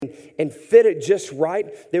and fit it just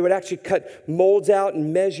right. They would actually cut molds out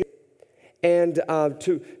and measure and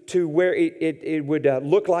to where it would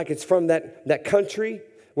look like it's from that country,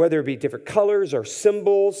 whether it be different colors or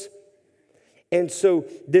symbols. And so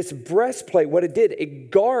this breastplate, what it did, it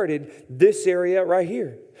guarded this area right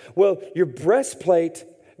here. Well, your breastplate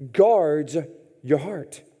guards your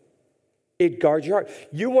heart. It guards your heart.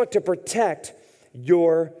 You want to protect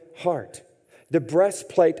your heart. The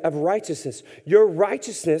breastplate of righteousness. Your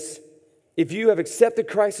righteousness, if you have accepted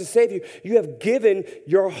Christ as Savior, you have given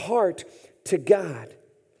your heart to God.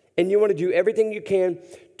 And you want to do everything you can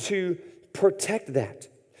to protect that.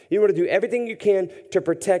 You want to do everything you can to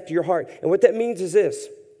protect your heart. And what that means is this.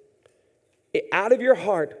 Out of your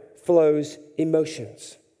heart flows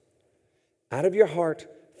emotions. Out of your heart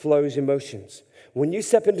flows emotions. When you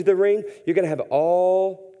step into the ring, you're going to have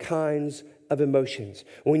all kinds of emotions.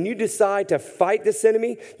 When you decide to fight this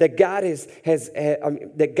enemy that God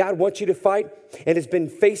that God wants you to fight and has been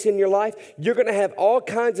facing your life, you're going to have all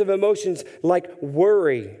kinds of emotions like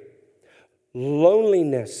worry,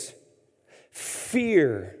 loneliness,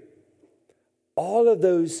 fear, all of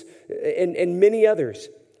those and many others.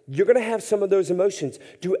 You're going to have some of those emotions.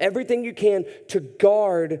 Do everything you can to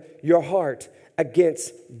guard your heart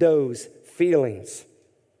against those feelings.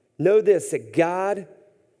 Know this, that God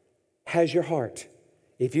has your heart.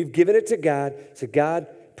 If you've given it to God, say, God,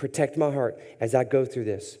 protect my heart as I go through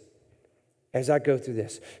this. As I go through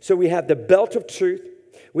this. So we have the belt of truth.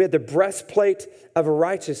 We have the breastplate of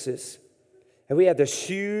righteousness. And we have the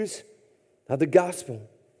shoes of the gospel.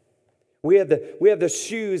 We have the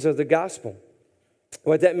shoes of the gospel.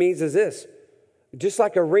 What that means is this. Just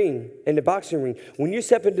like a ring in the boxing ring, when you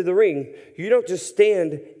step into the ring, you don't just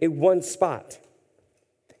stand in one spot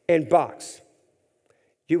and box.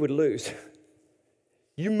 You would lose.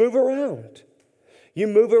 You move around. You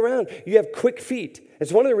move around. You have quick feet.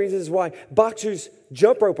 It's one of the reasons why boxers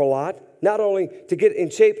jump rope a lot, not only to get in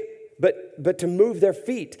shape, but to move their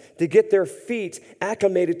feet, to get their feet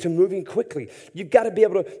acclimated to moving quickly. You've got to be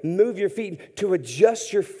able to move your feet, to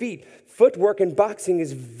adjust your feet. Footwork in boxing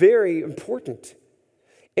is very important.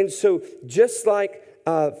 And so just like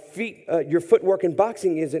your footwork in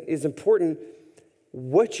boxing is important,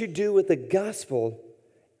 what you do with the gospel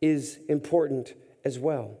is important as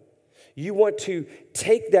well. You want to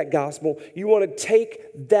take that gospel, you want to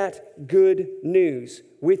take that good news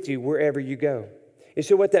with you wherever you go. And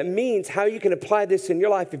so what that means, how you can apply this in your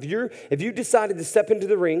life, if you decided to step into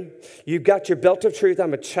the ring, you've got your belt of truth.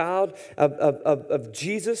 I'm a child of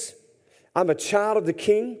Jesus. I'm a child of the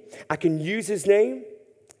King. I can use his name.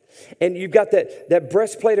 And you've got that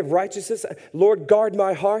breastplate of righteousness. Lord, guard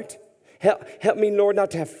my heart. Help me, Lord,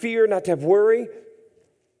 not to have fear, not to have worry.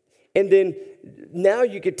 And then now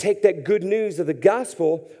you could take that good news of the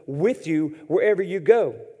gospel with you wherever you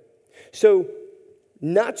go. So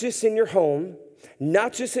not just in your home,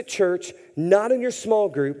 not just at church, not in your small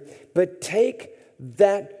group, but take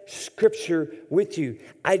that scripture with you.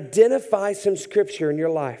 Identify some scripture in your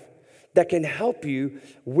life that can help you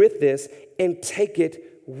with this and take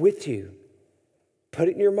it with you. Put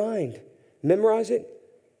it in your mind. Memorize it.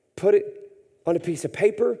 Put it on a piece of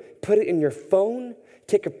paper. Put it in your phone.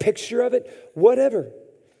 Take a picture of it. Whatever.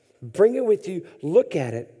 Bring it with you. Look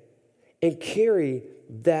at it and carry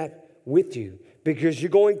that with you because you're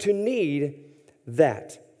going to need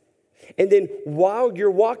that. And then while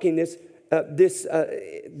you're walking this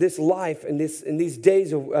life and these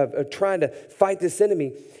days of trying to fight this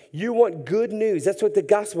enemy, you want good news. That's what the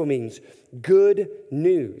gospel means. Good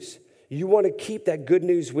news. You want to keep that good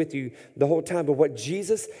news with you the whole time. But what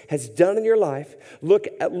Jesus has done in your life, look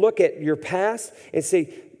at your past and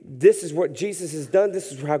say, this is what Jesus has done.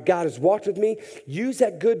 This is how God has walked with me. Use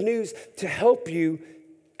that good news to help you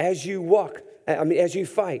as you walk, as you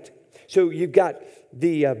fight. So you've got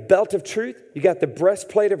the belt of truth. You got the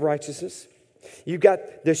breastplate of righteousness. You've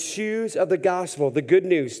got the shoes of the gospel, the good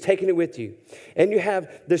news, taking it with you. And you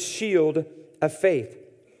have the shield of faith.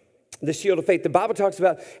 The shield of faith. The Bible talks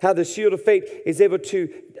about how the shield of faith is able to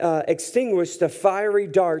extinguish the fiery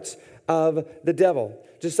darts of the devil.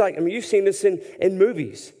 Just like, you've seen this in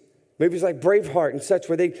movies. Movies like Braveheart and such,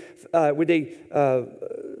 where they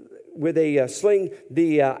sling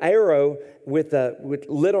the arrow with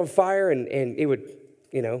lit on fire and it would,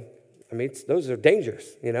 those are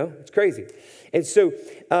dangerous, it's crazy. And so,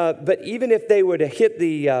 but even if they were to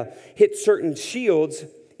hit certain shields,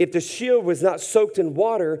 if the shield was not soaked in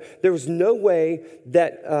water, there was no way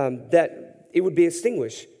that it would be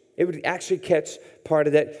extinguished. It would actually catch part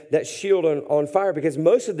of that shield on fire because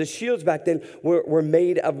most of the shields back then were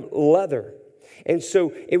made of leather. And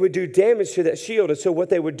so it would do damage to that shield. And so what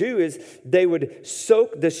they would do is they would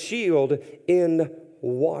soak the shield in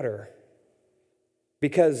water,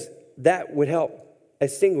 because that would help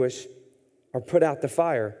extinguish or put out the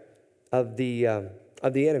fire of the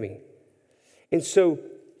enemy. And so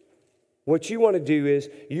what you want to do is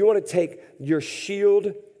you want to take your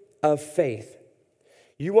shield of faith.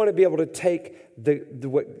 You want to be able to take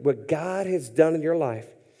what God has done in your life.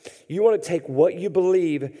 You want to take what you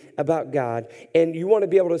believe about God, and you want to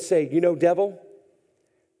be able to say, devil,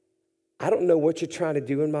 I don't know what you're trying to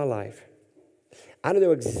do in my life. I don't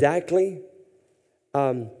know exactly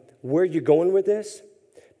where you're going with this,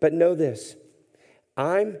 but know this.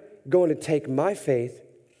 I'm going to take my faith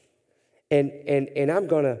and I'm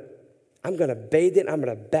going to bathe it. I'm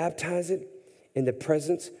going to baptize it in the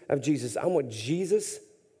presence of Jesus. I want Jesus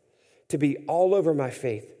to be all over my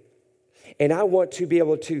faith. And I want to be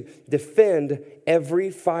able to defend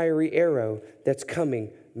every fiery arrow that's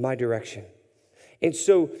coming my direction. And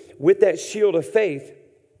so with that shield of faith,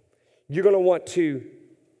 you're going to want to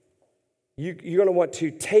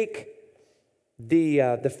take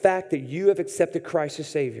the fact that you have accepted Christ as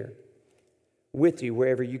Savior with you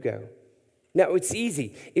wherever you go. Now, it's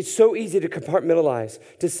easy. It's so easy to compartmentalize,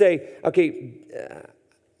 to say, okay,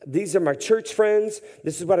 these are my church friends.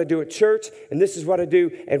 This is what I do at church, and this is what I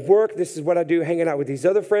do at work. This is what I do hanging out with these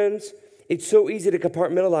other friends. It's so easy to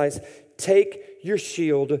compartmentalize. Take your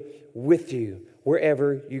shield with you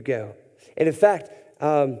wherever you go. And in fact,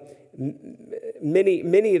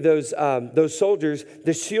 many of those soldiers,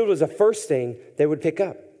 the shield was the first thing they would pick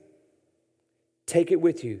up. Take it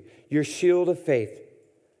with you. Your shield of faith.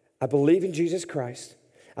 I believe in Jesus Christ.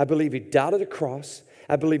 I believe he died on the cross.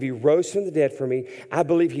 I believe he rose from the dead for me. I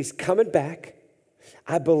believe he's coming back.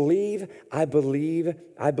 I believe. That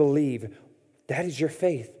is your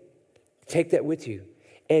faith. Take that with you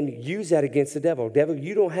and use that against the devil. Devil,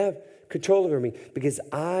 you don't have control over me because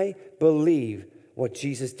I believe what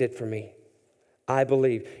Jesus did for me. I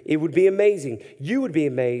believe. It would be amazing. You would be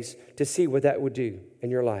amazed to see what that would do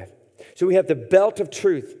in your life. So we have the belt of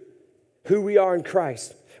truth, who we are in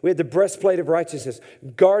Christ. We have the breastplate of righteousness,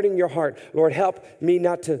 guarding your heart. Lord, help me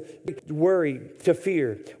not to worry, to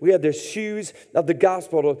fear. We have the shoes of the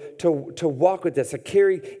gospel to walk with us, to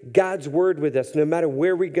carry God's word with us no matter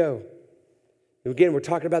where we go. And again, we're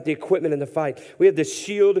talking about the equipment in the fight. We have the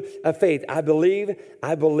shield of faith. I believe.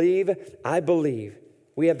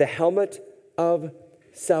 We have the helmet of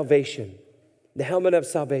salvation. The helmet of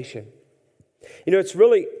salvation.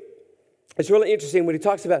 It's really interesting when he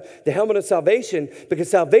talks about the helmet of salvation, because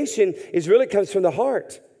salvation really comes from the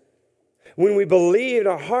heart. When we believe in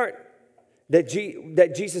our heart that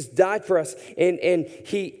Jesus died for us and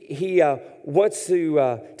he wants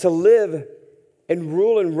to live and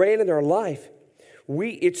rule and reign in our life,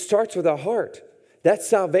 it starts with our heart. That's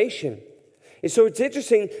salvation. And so it's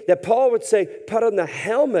interesting that Paul would say, put on the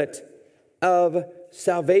helmet of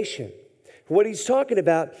salvation. What he's talking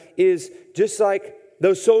about is just like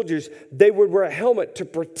those soldiers, they would wear a helmet to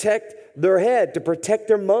protect their head, to protect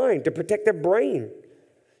their mind, to protect their brain.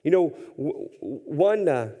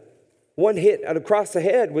 One hit across the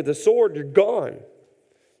head with a sword, you're gone.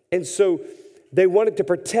 And so they wanted to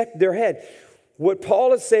protect their head. What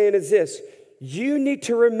Paul is saying is this: you need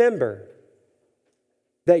to remember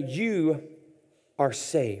that you are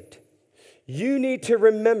saved. You need to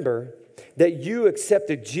remember that you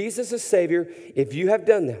accepted Jesus as Savior if you have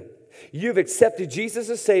done that. You've accepted Jesus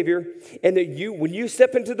as Savior, and that when you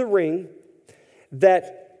step into the ring,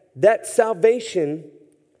 that salvation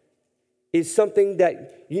is something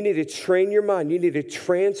that you need to train your mind. You need to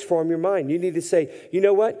transform your mind. You need to say, you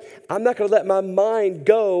know what? I'm not going to let my mind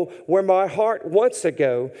go where my heart wants to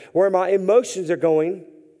go, where my emotions are going.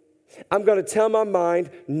 I'm going to tell my mind,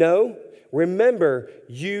 no, remember,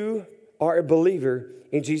 you are a believer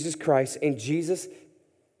in Jesus Christ, and Jesus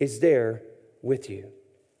is there with you.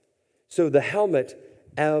 So the helmet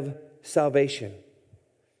of salvation.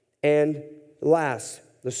 And last,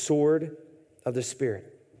 the sword of the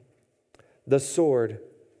Spirit. The sword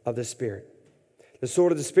of the Spirit. The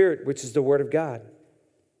sword of the Spirit, which is the Word of God.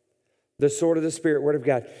 The sword of the Spirit, Word of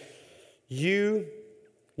God. You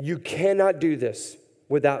cannot do this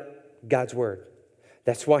without God's Word.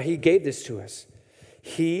 That's why He gave this to us.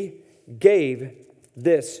 He gave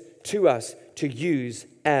this to us to use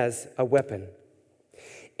as a weapon.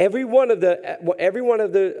 Every one of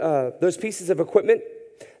those pieces of equipment,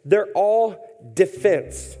 they're all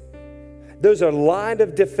defense. Those are line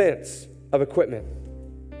of defense of equipment.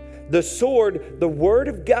 The sword, the Word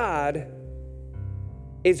of God,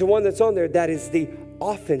 is the one that's on there. That is the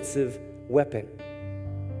offensive weapon.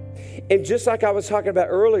 And just like I was talking about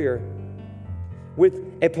earlier,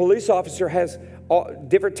 with a police officer has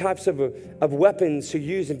different types of weapons to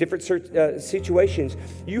use in different situations.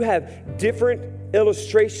 You have different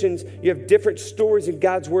illustrations. You have different stories in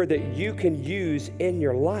God's word that you can use in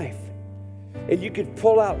your life. And you can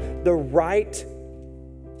pull out the right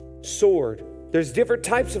sword. There's different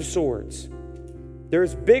types of swords.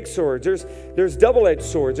 There's big swords, there's double-edged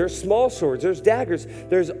swords, there's small swords, there's daggers.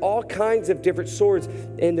 There's all kinds of different swords,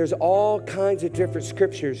 and there's all kinds of different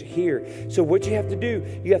scriptures here. So what you have to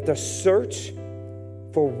do, you have to search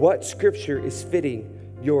for what scripture is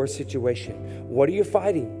fitting your situation. What are you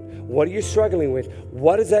fighting? What are you struggling with?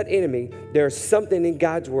 What is that enemy? There's something in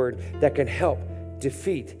God's word that can help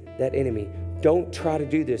defeat that enemy. Don't try to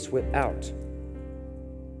do this without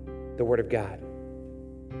the word of God.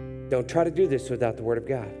 Don't try to do this without the word of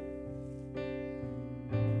God.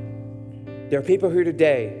 There are people here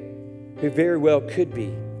today who very well could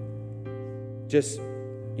be just,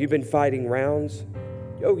 you've been fighting rounds.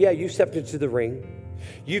 Oh yeah, you stepped into the ring.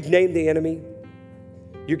 You've named the enemy.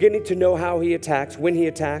 You're getting to know how he attacks, when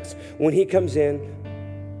he comes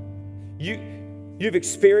in. You've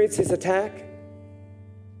experienced his attack.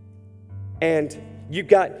 And you've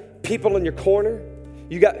got people in your corner.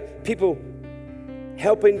 You got people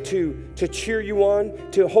helping to cheer you on,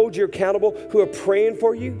 to hold you accountable, who are praying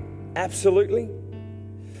for you. Absolutely.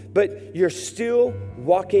 But you're still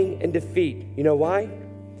walking in defeat. You know why?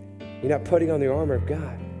 You're not putting on the armor of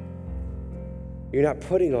God. You're not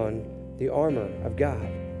putting on the armor of God.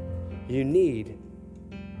 You need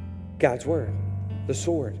God's word, the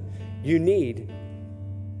sword. You need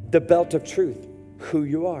the belt of truth, who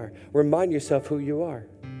you are. Remind yourself who you are.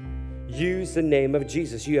 Use the name of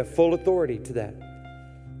Jesus. You have full authority to that.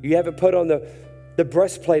 You haven't put on the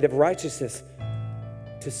breastplate of righteousness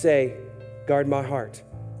to say, guard my heart.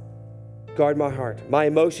 Guard my heart. My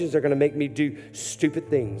emotions are going to make me do stupid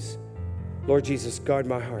things. Lord Jesus, guard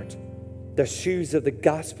my heart. The shoes of the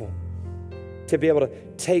gospel, to be able to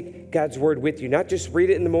take God's word with you. Not just read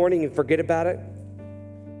it in the morning and forget about it,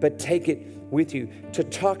 but take it with you to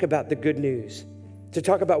talk about the good news, to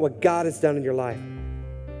talk about what God has done in your life.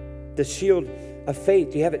 The shield of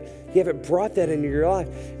faith, you haven't brought that into your life.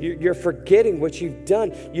 You're forgetting what you've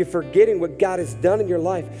done. You're forgetting what God has done in your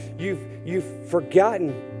life. You've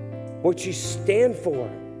forgotten what you stand for.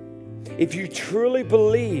 If you truly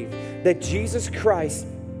believe that Jesus Christ,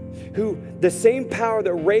 who the same power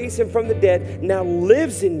that raised him from the dead now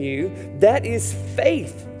lives in you, that is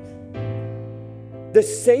faith. The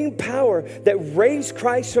same power that raised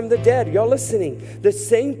Christ from the dead, y'all listening? The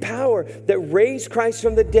same power that raised Christ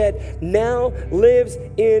from the dead now lives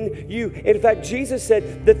in you. In fact, Jesus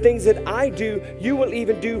said, the things that I do, you will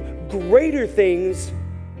even do greater things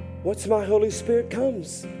once my Holy Spirit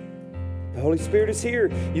comes. The Holy Spirit is here.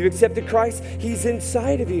 You've accepted Christ. He's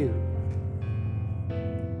inside of you.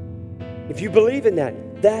 If you believe in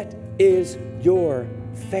that, that is your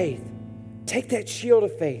faith. Take that shield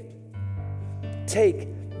of faith.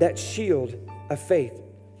 Take that shield of faith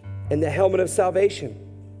and the helmet of salvation.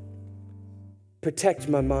 Protect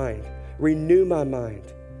my mind. Renew my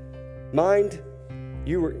mind. Mind,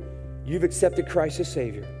 you've accepted Christ as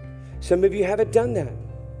Savior. Some of you haven't done that.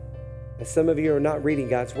 And some of you are not reading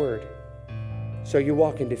God's word. So you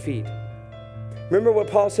walk in defeat. Remember what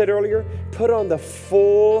Paul said earlier? Put on the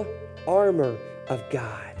full armor of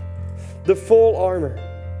God. The full armor.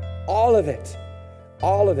 All of it.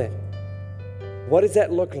 All of it. What does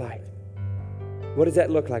that look like? What does that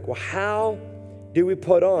look like? Well, how do we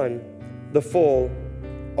put on the full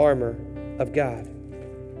armor of God?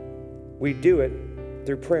 We do it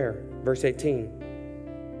through prayer. Verse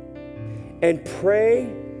 18. And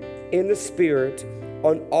pray in the Spirit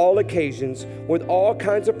on all occasions with all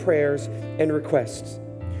kinds of prayers and requests.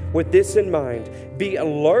 With this in mind, be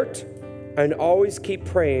alert and always keep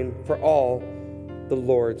praying for all the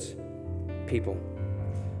Lord's people.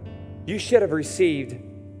 You should have received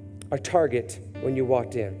a target when you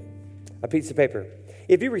walked in, a piece of paper.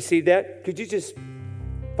 If you received that, could you just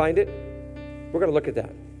find it? We're going to look at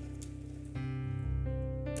that.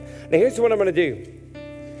 Now, here's what I'm going to do.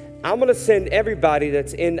 I'm going to send everybody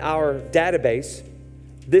that's in our database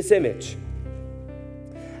this image.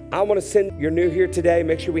 I want to send, you're new here today,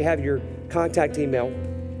 make sure we have your contact email.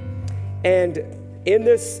 And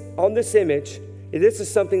on this image, this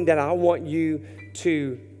is something that I want you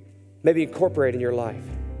to maybe incorporate in your life.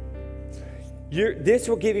 This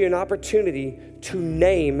will give you an opportunity to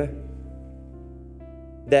name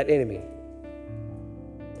that enemy.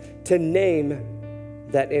 To name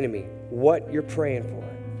that enemy, what you're praying for.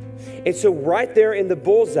 And so right there in the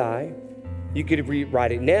bullseye, you could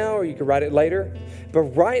write it now or you could write it later, but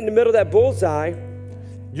right in the middle of that bullseye,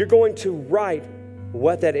 you're going to write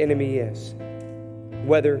what that enemy is.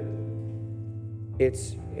 Whether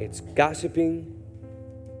it's gossiping,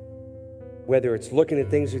 whether it's looking at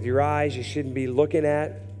things with your eyes you shouldn't be looking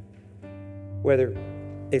at, whether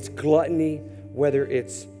it's gluttony, whether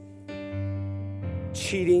it's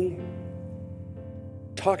cheating,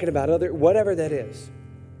 talking about whatever that is,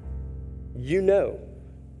 you're going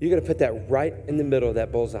to put that right in the middle of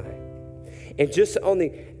that bullseye. And just on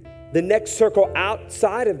the next circle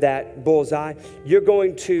outside of that bullseye, you're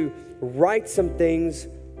going to write some things,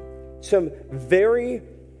 some very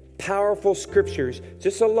powerful scriptures,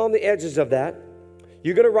 just along the edges of that.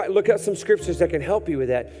 You're going to look up some scriptures that can help you with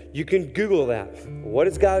that. You can Google that. What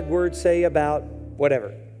does God's word say about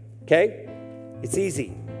whatever? Okay? It's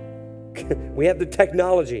easy. We have the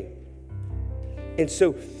technology. And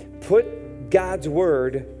so put God's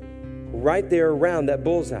word right there around that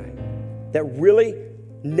bullseye that really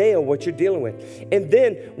nail what you're dealing with. And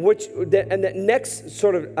then that next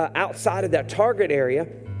sort of outside of that target area,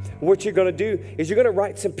 what you're going to do is you're going to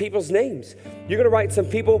write some people's names. You're going to write some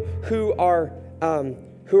people who are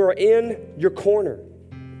in your corner,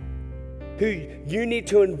 who you need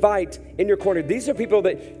to invite in your corner. These are people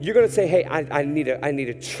that you're going to say, hey, I need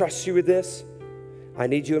to trust you with this. I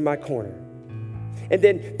need you in my corner. And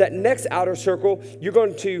then that next outer circle, you're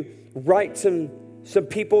going to write some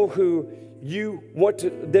people who you want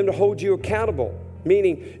them to hold you accountable.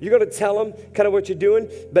 Meaning, you're going to tell them kind of what you're doing,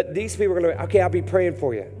 but these people are going to, okay, I'll be praying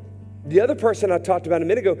for you. The other person I talked about a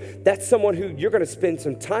minute ago, that's someone who you're going to spend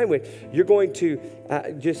some time with. You're going to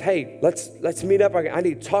hey, let's meet up. I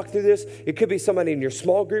need to talk through this. It could be somebody in your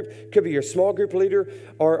small group. It could be your small group leader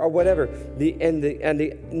or whatever. The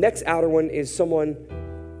next outer one is someone,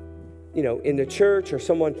 in the church or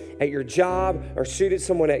someone at your job or student,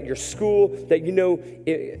 someone at your school that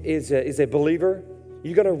is a believer.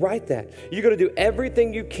 You're going to write that. You're going to do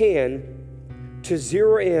everything you can to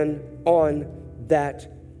zero in on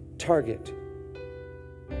that target.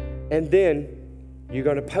 And then you're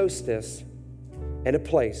going to post this in a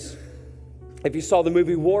place. If you saw the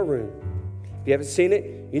movie War Room, if you haven't seen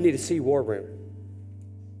it, you need to see War Room.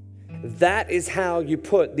 That is how you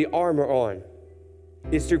put the armor on,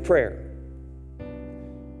 is through prayer.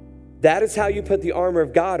 That is how you put the armor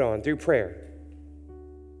of God on, through prayer.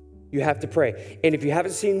 You have to pray. And if you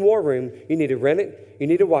haven't seen War Room, you need to rent it, you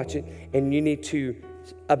need to watch it, and you need to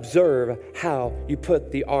observe how you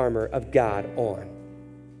put the armor of God on.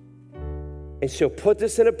 And so put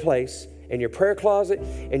this in a place, in your prayer closet,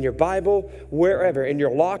 in your Bible, wherever, in your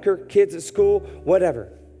locker, kids at school,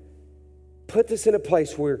 whatever. Put this in a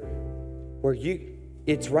place where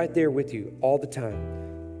it's right there with you all the time.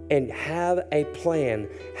 And have a plan,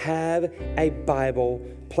 have a Bible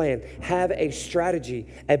plan, have a strategy,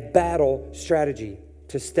 a battle strategy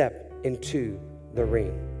to step into the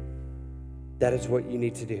ring. That is what you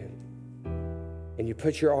need to do. And you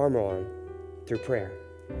put your armor on through prayer.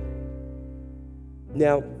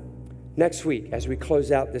 Now, next week, as we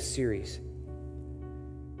close out this series,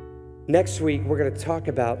 next week we're going to talk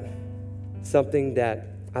about something that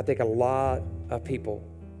I think a lot of people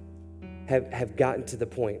have gotten to the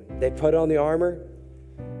point. They put on the armor,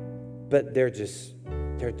 but they're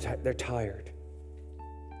tired.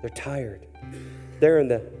 They're tired. They're in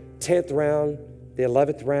the 10th round, the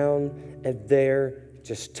 11th round, and they're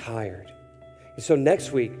just tired. And so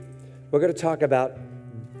next week, we're going to talk about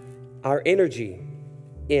our energy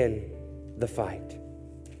in the fight.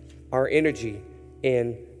 Our energy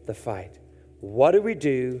in the fight. What do we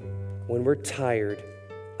do when we're tired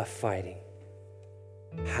of fighting?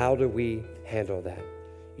 How do we handle that?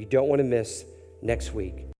 You don't want to miss next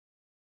week.